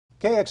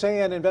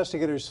KXAN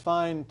investigators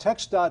find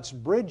TxDOT's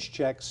bridge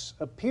checks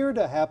appear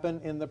to happen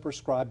in the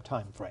prescribed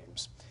time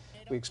frames.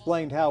 We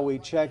explained how we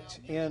checked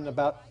in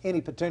about any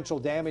potential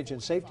damage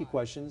and safety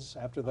questions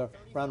after the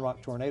Round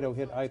Rock tornado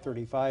hit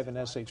I-35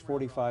 and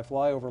SH-45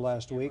 flyover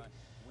last week.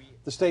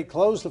 The state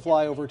closed the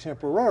flyover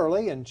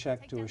temporarily and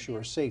checked to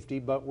assure safety,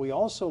 but we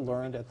also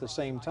learned at the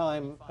same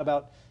time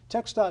about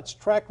TxDOT's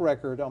track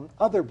record on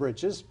other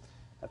bridges.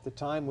 At the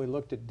time, we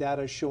looked at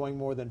data showing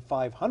more than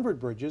 500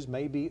 bridges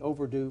may be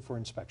overdue for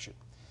inspection.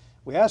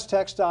 We asked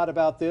TxDOT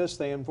about this.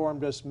 They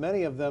informed us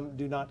many of them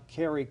do not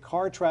carry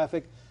car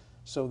traffic,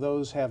 so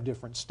those have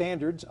different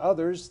standards.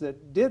 Others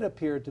that did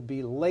appear to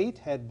be late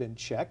had been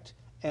checked,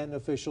 and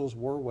officials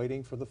were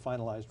waiting for the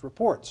finalized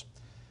reports.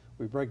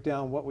 We break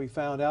down what we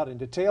found out in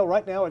detail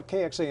right now at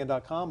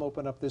KXAN.com.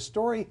 Open up this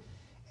story,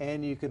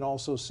 and you can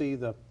also see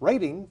the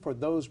rating for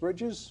those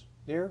bridges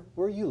near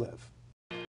where you live.